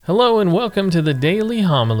Hello and welcome to the Daily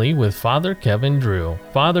Homily with Father Kevin Drew.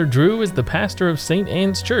 Father Drew is the pastor of St.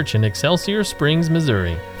 Anne's Church in Excelsior Springs,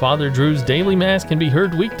 Missouri. Father Drew's daily mass can be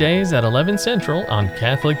heard weekdays at 11 Central on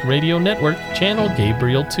Catholic Radio Network, channel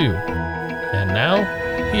Gabriel 2. And now,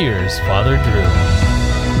 here's Father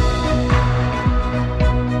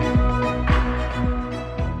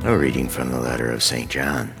Drew. A reading from the letter of St.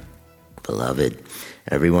 John. Beloved,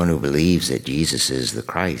 everyone who believes that Jesus is the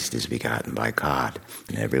Christ is begotten by God,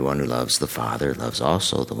 and everyone who loves the Father loves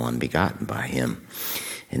also the one begotten by him.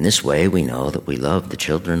 In this way we know that we love the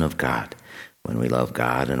children of God, when we love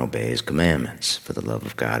God and obey his commandments. For the love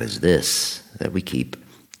of God is this, that we keep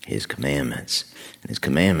his commandments. And his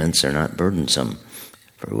commandments are not burdensome,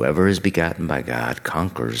 for whoever is begotten by God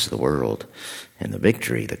conquers the world, and the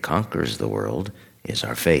victory that conquers the world is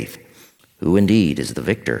our faith. Who indeed is the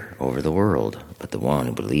victor over the world, but the one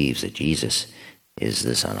who believes that Jesus is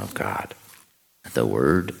the Son of God. The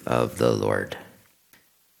word of the Lord.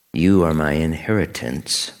 You are my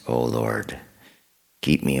inheritance, O Lord.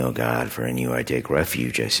 Keep me, O God, for in you I take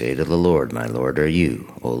refuge. I say to the Lord, my Lord are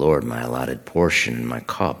you. O Lord, my allotted portion and my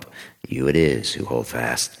cup. You it is who hold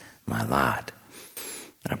fast my lot.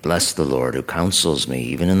 I bless the Lord who counsels me.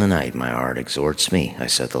 Even in the night my heart exhorts me. I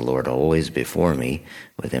set the Lord always before me.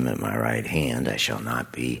 With him at my right hand I shall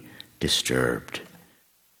not be disturbed.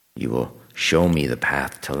 You will show me the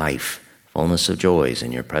path to life, fullness of joys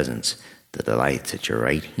in your presence, the delights at your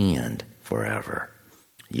right hand forever.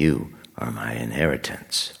 You are my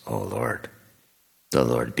inheritance, O Lord. The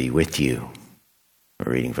Lord be with you. A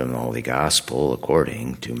reading from the Holy Gospel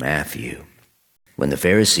according to Matthew. When the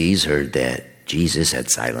Pharisees heard that Jesus had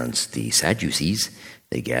silenced the Sadducees,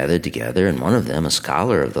 they gathered together, and one of them, a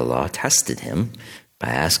scholar of the law, tested him by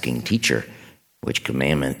asking, Teacher, which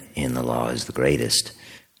commandment in the law is the greatest?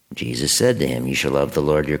 Jesus said to him, You shall love the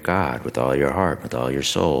Lord your God with all your heart, with all your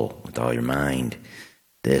soul, with all your mind.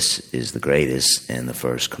 This is the greatest and the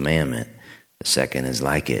first commandment. The second is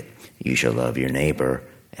like it. You shall love your neighbor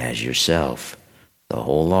as yourself. The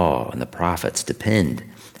whole law and the prophets depend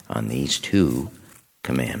on these two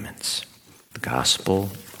commandments. The Gospel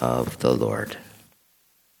of the Lord.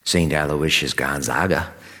 St. Aloysius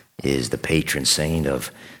Gonzaga is the patron saint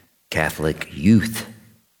of Catholic youth.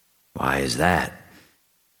 Why is that?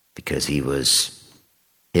 Because he was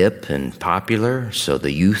hip and popular, so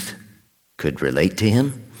the youth could relate to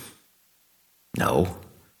him? No,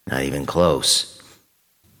 not even close.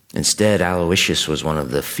 Instead, Aloysius was one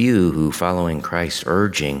of the few who, following Christ's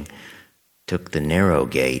urging, took the narrow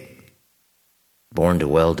gate. Born to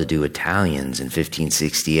well-to-do Italians in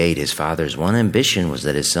 1568, his father's one ambition was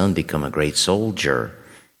that his son become a great soldier.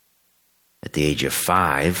 At the age of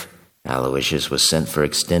 5, Aloysius was sent for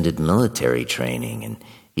extended military training, and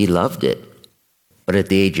he loved it. But at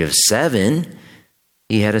the age of 7,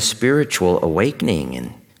 he had a spiritual awakening,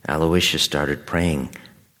 and Aloysius started praying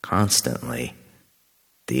constantly.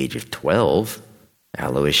 At the age of 12,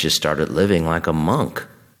 Aloysius started living like a monk,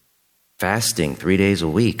 fasting 3 days a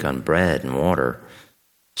week on bread and water,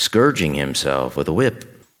 scourging himself with a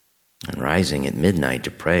whip, and rising at midnight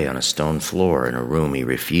to pray on a stone floor in a room he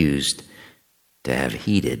refused to have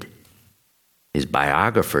heated. His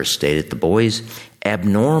biographer stated the boy's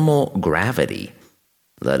abnormal gravity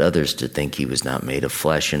led others to think he was not made of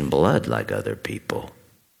flesh and blood like other people.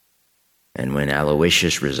 And when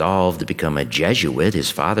Aloysius resolved to become a Jesuit,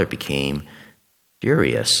 his father became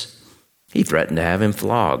furious. He threatened to have him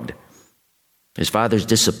flogged. His father's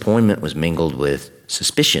disappointment was mingled with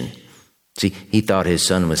suspicion. See, he thought his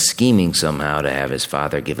son was scheming somehow to have his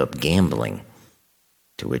father give up gambling,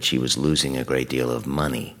 to which he was losing a great deal of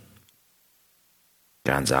money.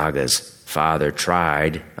 Gonzaga's father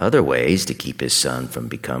tried other ways to keep his son from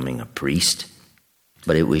becoming a priest,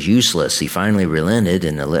 but it was useless. He finally relented,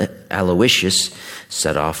 and Aloysius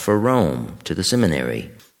set off for Rome to the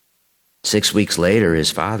seminary. 6 weeks later, his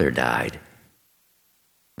father died.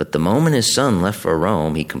 But the moment his son left for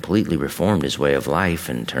Rome, he completely reformed his way of life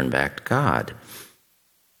and turned back to God.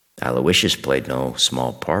 Aloysius played no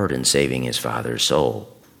small part in saving his father's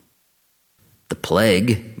soul. The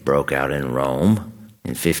plague broke out in Rome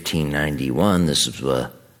in 1591. This was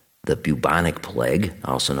the bubonic plague,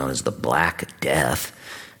 also known as the Black Death,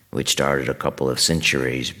 which started a couple of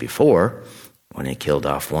centuries before, when it killed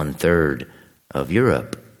off 1/3 of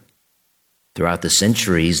Europe. Throughout the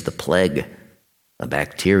centuries, the plague, a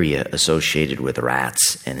bacteria associated with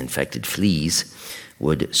rats and infected fleas,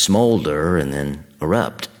 would smolder and then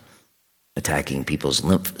erupt, attacking people's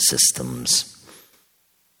lymph systems.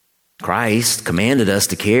 Christ commanded us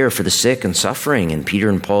to care for the sick and suffering, and Peter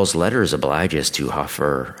and Paul's letters oblige us to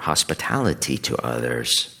offer hospitality to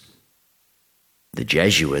others. The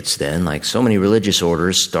Jesuits then, like so many religious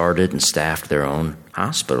orders, started and staffed their own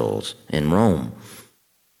hospitals in Rome.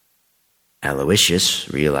 Aloysius,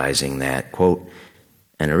 realizing that, quote,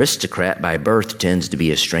 an aristocrat by birth tends to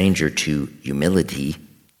be a stranger to humility,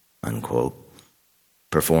 unquote,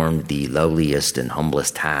 performed the lowliest and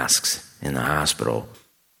humblest tasks in the hospital.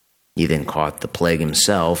 He then caught the plague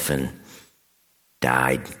himself and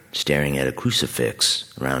died staring at a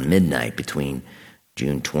crucifix around midnight between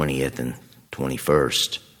June 20th and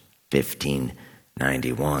 21st,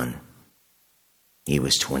 1591. He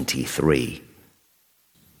was 23.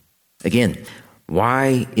 Again,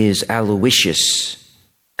 why is Aloysius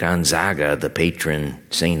Gonzaga the patron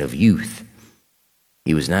saint of youth?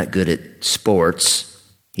 He was not good at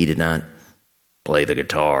sports. He did not play the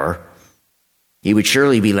guitar. He would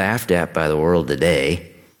surely be laughed at by the world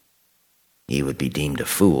today. He would be deemed a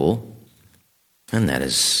fool. And that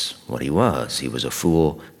is what he was. He was a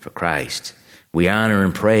fool for Christ. We honor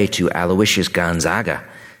and pray to Aloysius Gonzaga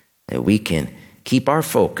that we can keep our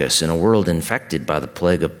focus in a world infected by the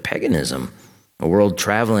plague of paganism, a world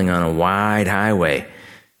traveling on a wide highway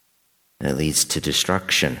that leads to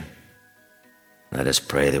destruction. Let us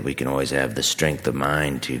pray that we can always have the strength of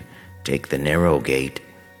mind to take the narrow gate,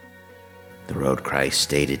 the road Christ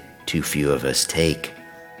stated too few of us take.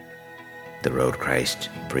 The road Christ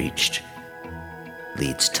preached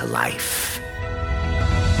leads to life.